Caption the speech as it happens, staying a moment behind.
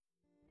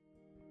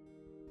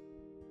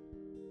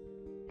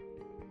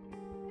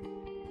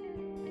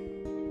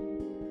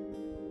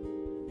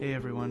Hey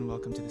everyone,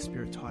 welcome to the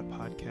Spirit Taught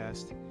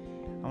podcast.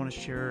 I want to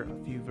share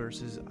a few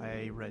verses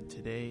I read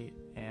today,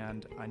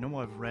 and I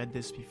know I've read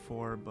this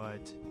before,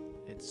 but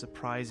it's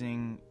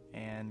surprising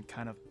and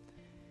kind of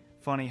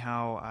funny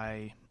how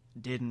I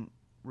didn't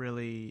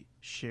really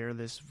share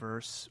this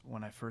verse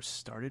when I first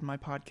started my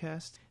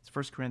podcast. It's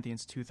 1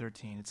 Corinthians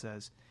 2:13. It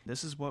says,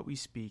 "This is what we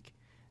speak,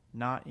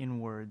 not in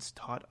words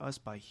taught us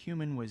by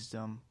human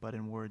wisdom, but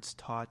in words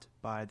taught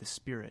by the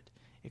Spirit,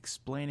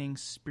 explaining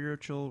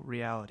spiritual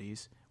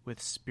realities with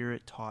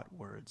Spirit-taught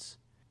words."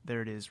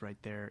 There it is right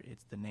there.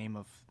 It's the name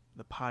of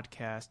the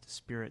podcast,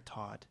 Spirit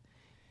Taught.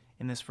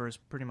 And this verse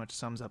pretty much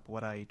sums up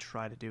what I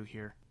try to do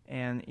here.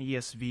 And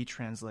ESV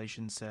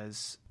translation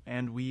says,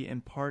 "And we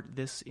impart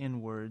this in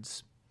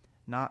words,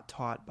 not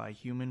taught by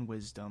human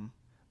wisdom,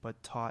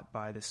 but taught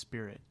by the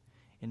Spirit,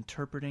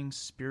 interpreting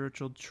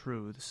spiritual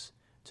truths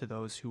to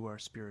those who are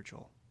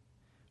spiritual."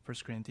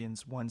 1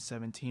 Corinthians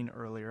 1:17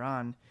 earlier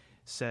on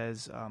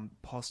says,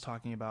 Paul's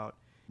talking about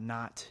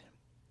not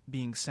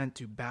being sent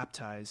to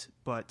baptize,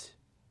 but,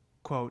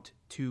 quote,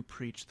 to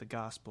preach the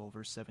gospel,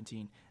 verse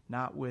 17,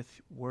 "not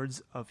with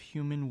words of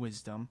human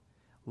wisdom,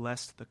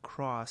 lest the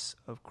cross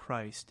of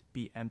Christ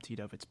be emptied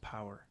of its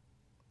power."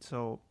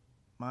 So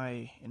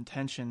my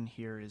intention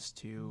here is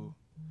to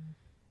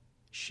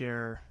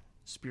share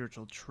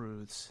spiritual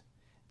truths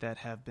that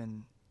have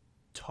been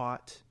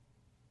taught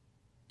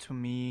to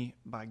me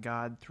by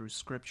God through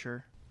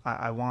Scripture.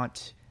 I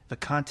want the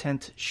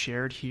content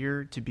shared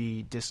here to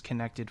be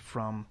disconnected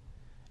from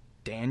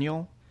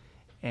Daniel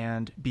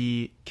and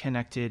be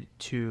connected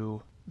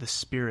to the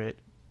Spirit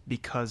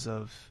because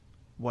of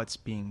what's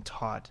being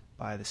taught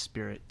by the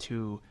Spirit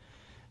to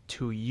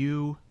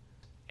you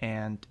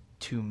and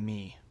to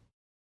me.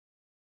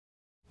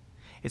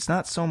 It's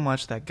not so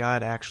much that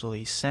God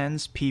actually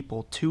sends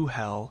people to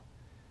hell,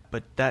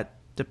 but that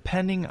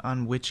depending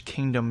on which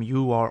kingdom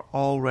you are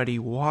already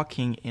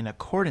walking in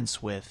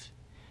accordance with,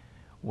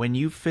 when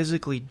you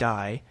physically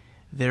die,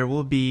 there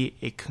will be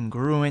a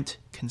congruent,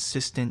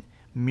 consistent,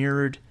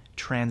 mirrored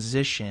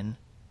transition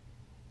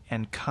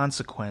and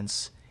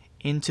consequence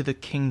into the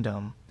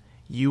kingdom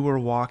you are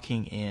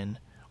walking in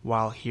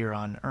while here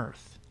on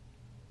earth.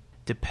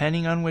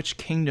 Depending on which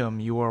kingdom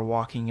you are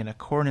walking in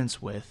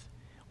accordance with,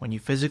 when you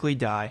physically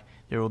die,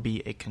 there will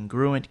be a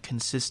congruent,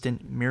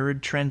 consistent,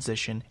 mirrored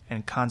transition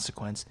and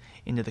consequence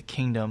into the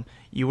kingdom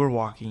you are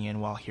walking in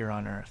while here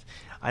on earth.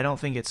 I don't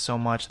think it's so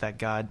much that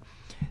God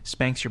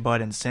spanks your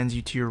butt and sends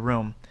you to your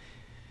room,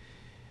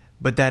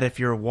 but that if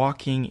you're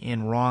walking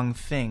in wrong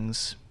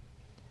things,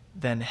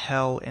 then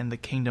hell and the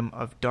kingdom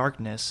of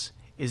darkness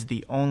is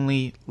the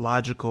only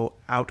logical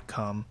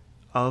outcome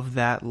of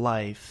that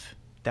life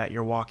that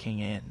you're walking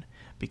in.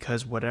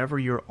 Because whatever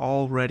you're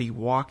already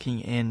walking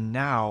in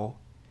now,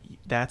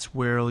 that's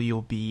where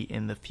you'll be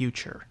in the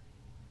future.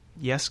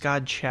 Yes,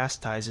 God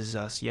chastises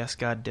us. Yes,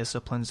 God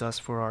disciplines us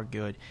for our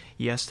good.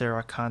 Yes, there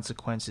are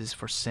consequences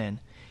for sin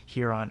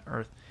here on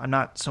earth. I'm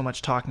not so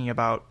much talking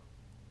about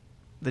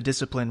the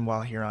discipline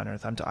while here on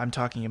earth. I'm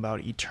talking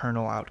about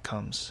eternal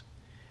outcomes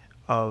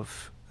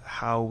of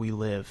how we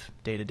live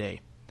day to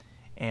day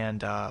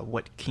and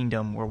what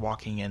kingdom we're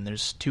walking in.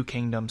 There's two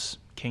kingdoms,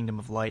 kingdom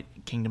of light,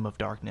 kingdom of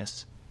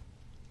darkness.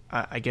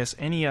 I guess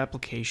any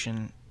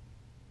application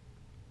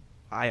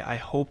I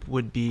hope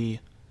would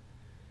be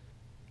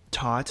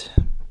taught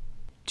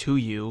to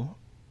you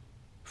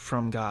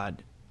from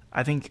God.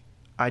 I think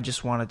I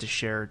just wanted to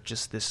share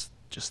just this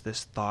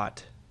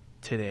thought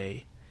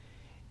today.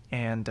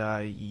 And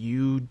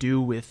you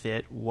do with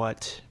it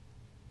what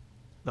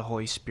the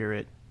Holy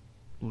Spirit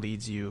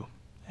leads you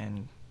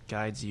and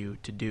guides you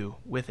to do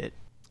with it.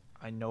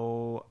 I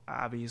know,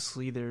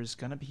 obviously, there's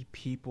going to be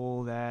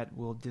people that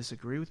will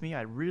disagree with me.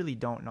 I really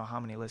don't know how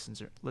many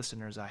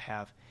listeners I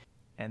have,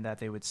 and that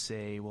they would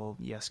say, well,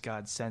 yes,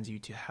 God sends you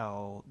to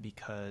hell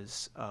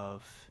because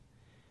of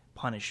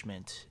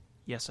punishment.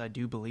 Yes, I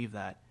do believe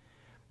that.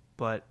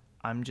 But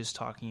I'm just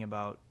talking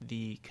about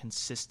the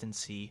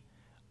consistency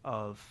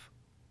of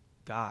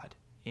God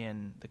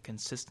in the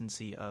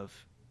consistency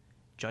of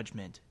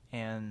judgment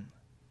and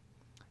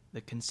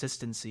the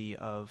consistency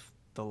of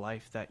the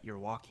life that you're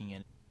walking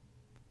in.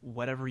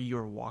 Whatever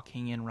you're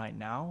walking in right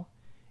now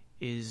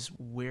is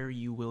where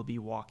you will be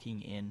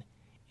walking in,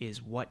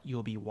 is what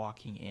you'll be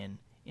walking in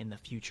the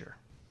future.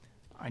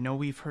 I know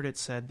we've heard it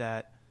said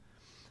that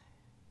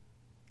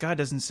God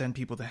doesn't send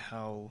people to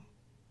hell,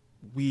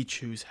 we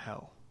choose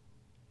hell.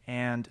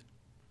 And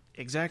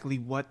exactly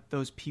what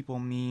those people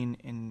mean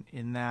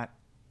in that,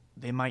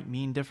 they might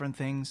mean different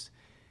things,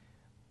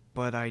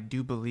 but I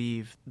do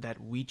believe that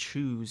we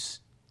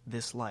choose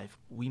this life.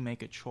 We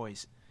make a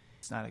choice.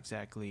 It's not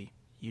exactly,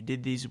 you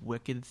did these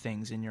wicked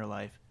things in your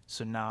life,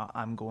 so now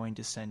I'm going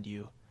to send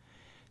you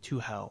to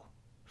hell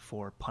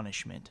for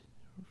punishment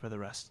for the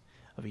rest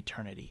of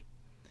eternity.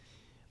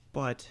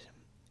 But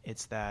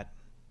it's that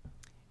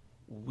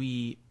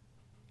we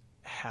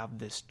have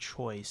this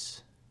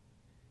choice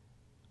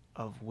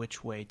of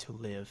which way to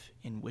live,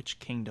 in which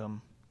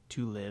kingdom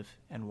to live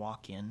and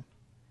walk in,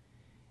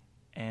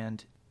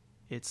 and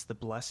it's the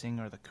blessing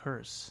or the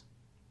curse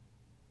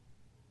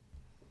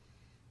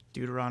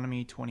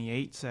Deuteronomy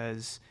 28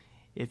 says,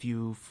 "If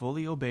you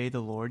fully obey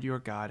the Lord your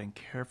God and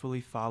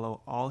carefully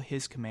follow all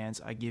his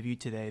commands I give you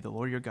today, the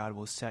Lord your God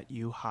will set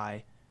you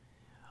high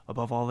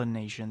above all the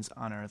nations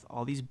on earth.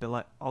 All these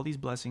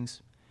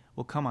blessings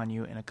will come on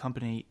you and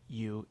accompany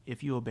you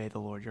if you obey the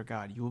Lord your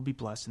God. You will be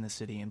blessed in the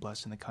city and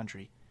blessed in the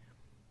country."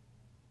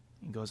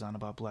 It goes on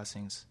about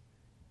blessings.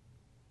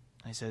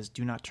 He says,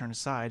 "Do not turn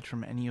aside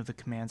from any of the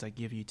commands I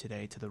give you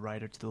today to the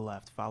right or to the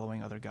left,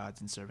 following other gods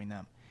and serving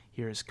them.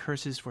 Here is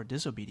curses for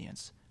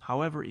disobedience.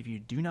 However, if you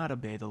do not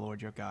obey the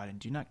Lord your God and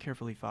do not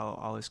carefully follow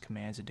all his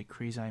commands and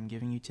decrees I am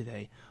giving you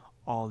today,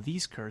 all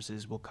these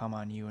curses will come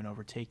on you and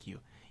overtake you.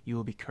 You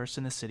will be cursed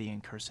in the city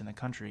and cursed in the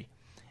country."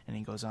 And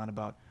he goes on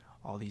about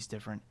all these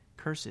different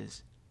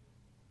curses.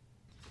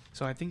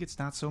 So I think it's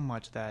not so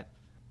much that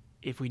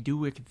if we do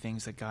wicked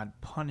things that God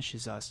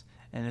punishes us,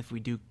 and if we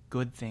do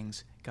good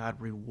things,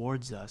 God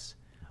rewards us,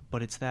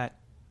 but it's that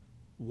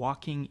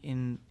walking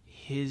in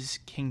his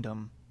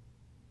kingdom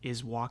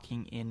is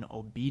walking in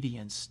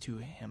obedience to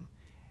him.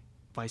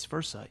 Vice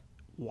versa,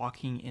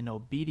 walking in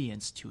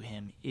obedience to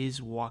him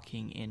is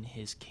walking in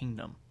his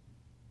kingdom.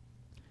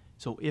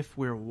 So if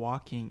we're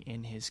walking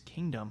in his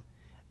kingdom,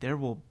 there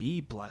will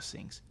be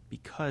blessings,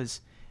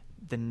 because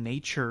the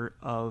nature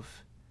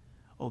of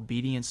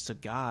obedience to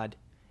God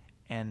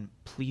and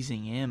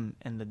pleasing him,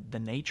 and the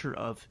nature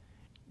of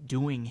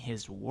doing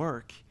his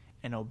work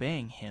and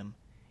obeying him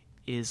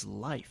is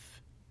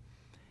life.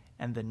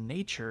 And the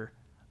nature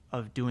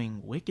of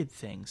doing wicked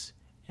things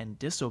and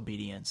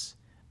disobedience,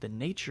 the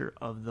nature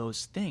of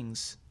those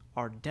things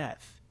are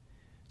death.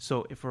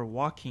 So if we're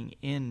walking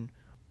in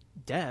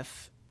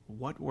death,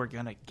 what we're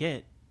going to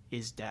get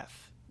is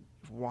death.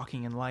 If we're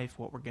walking in life,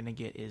 what we're going to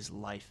get is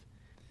life.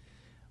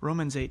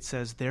 Romans 8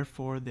 says,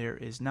 "Therefore there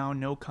is now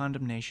no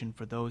condemnation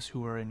for those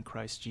who are in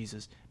Christ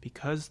Jesus,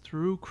 because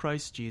through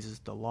Christ Jesus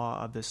the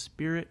law of the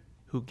Spirit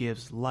who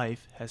gives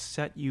life has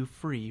set you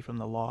free from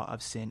the law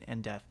of sin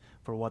and death.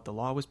 For what the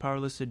law was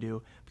powerless to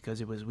do,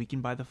 because it was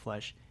weakened by the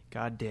flesh,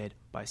 God did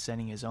by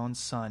sending his own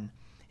Son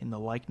in the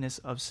likeness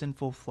of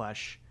sinful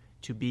flesh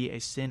to be a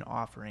sin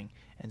offering,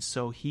 and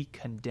so he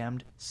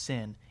condemned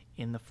sin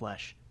in the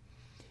flesh,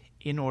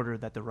 in order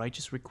that the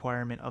righteous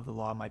requirement of the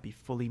law might be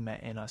fully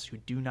met in us who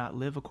do not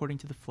live according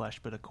to the flesh,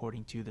 but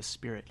according to the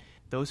Spirit.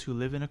 Those who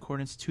live in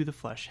accordance to the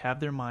flesh have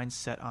their minds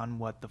set on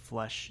what the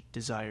flesh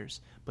desires,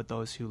 but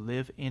those who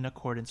live in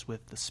accordance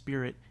with the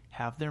Spirit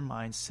have their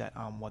minds set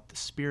on what the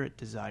Spirit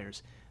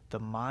desires. The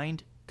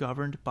mind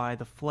governed by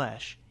the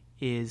flesh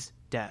is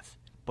death,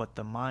 but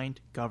the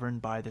mind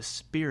governed by the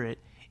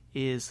Spirit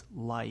is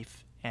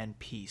life and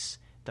peace.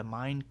 The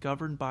mind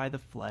governed by the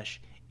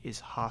flesh is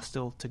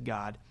hostile to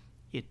God.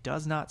 It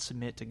does not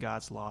submit to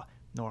God's law,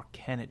 nor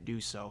can it do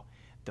so.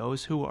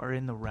 Those who are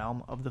in the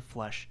realm of the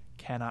flesh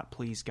cannot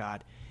please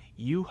God.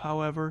 You,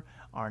 however,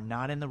 are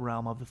not in the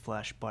realm of the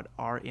flesh, but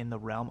are in the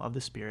realm of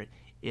the Spirit,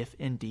 if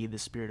indeed the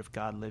Spirit of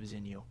God lives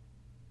in you."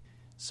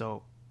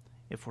 So,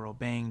 if we're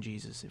obeying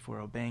Jesus, if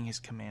we're obeying his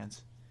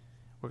commands,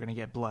 we're going to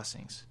get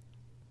blessings.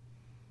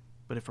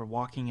 But if we're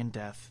walking in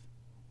death,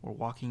 we're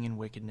walking in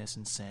wickedness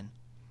and sin,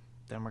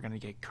 then we're going to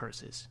get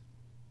curses,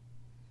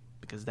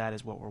 because that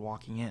is what we're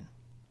walking in.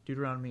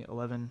 Deuteronomy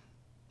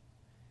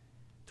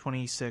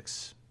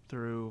 11:26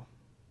 through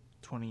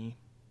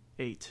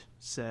 28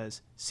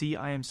 says, "See,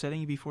 I am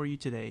setting before you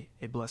today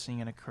a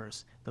blessing and a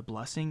curse. The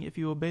blessing if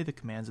you obey the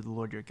commands of the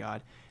Lord your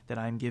God that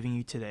I am giving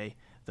you today.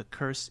 The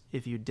curse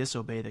if you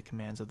disobey the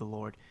commands of the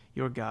Lord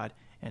your God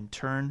and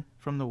turn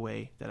from the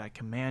way that I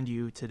command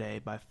you today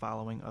by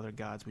following other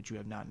gods which you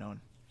have not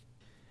known."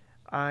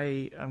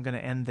 I am going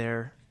to end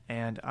there,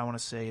 and I want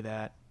to say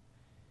that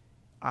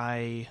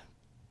I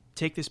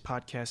take this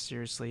podcast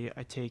seriously.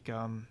 I take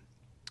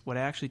what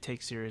I actually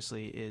take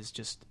seriously is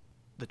just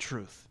the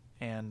truth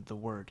and the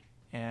word.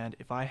 And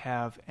if I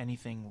have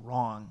anything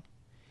wrong,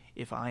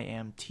 if I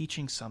am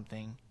teaching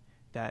something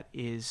that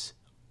is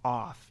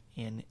off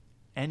in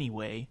any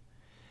way,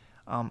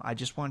 I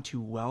just want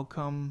to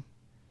welcome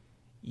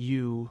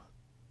you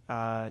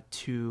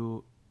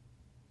to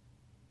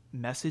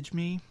message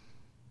me,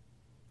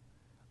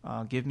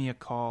 give me a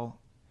call.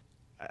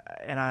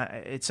 And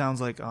it sounds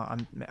like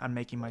I'm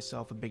making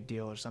myself a big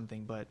deal or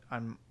something, but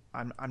I'm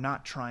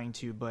not trying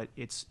to. But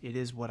it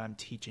is what I'm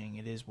teaching.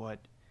 It is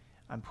what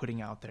I'm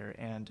putting out there.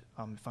 And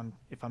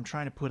if I'm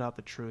trying to put out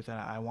the truth,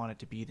 I want it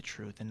to be the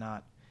truth and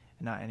not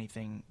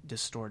anything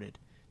distorted.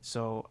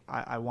 So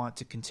I want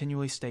to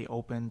continually stay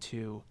open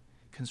to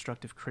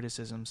constructive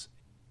criticisms.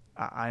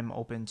 I'm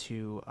open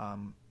to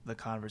the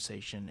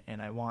conversation,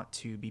 and I want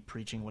to be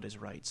preaching what is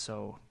right.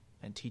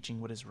 And teaching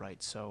what is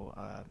right. So.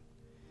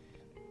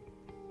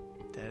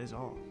 That is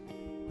all.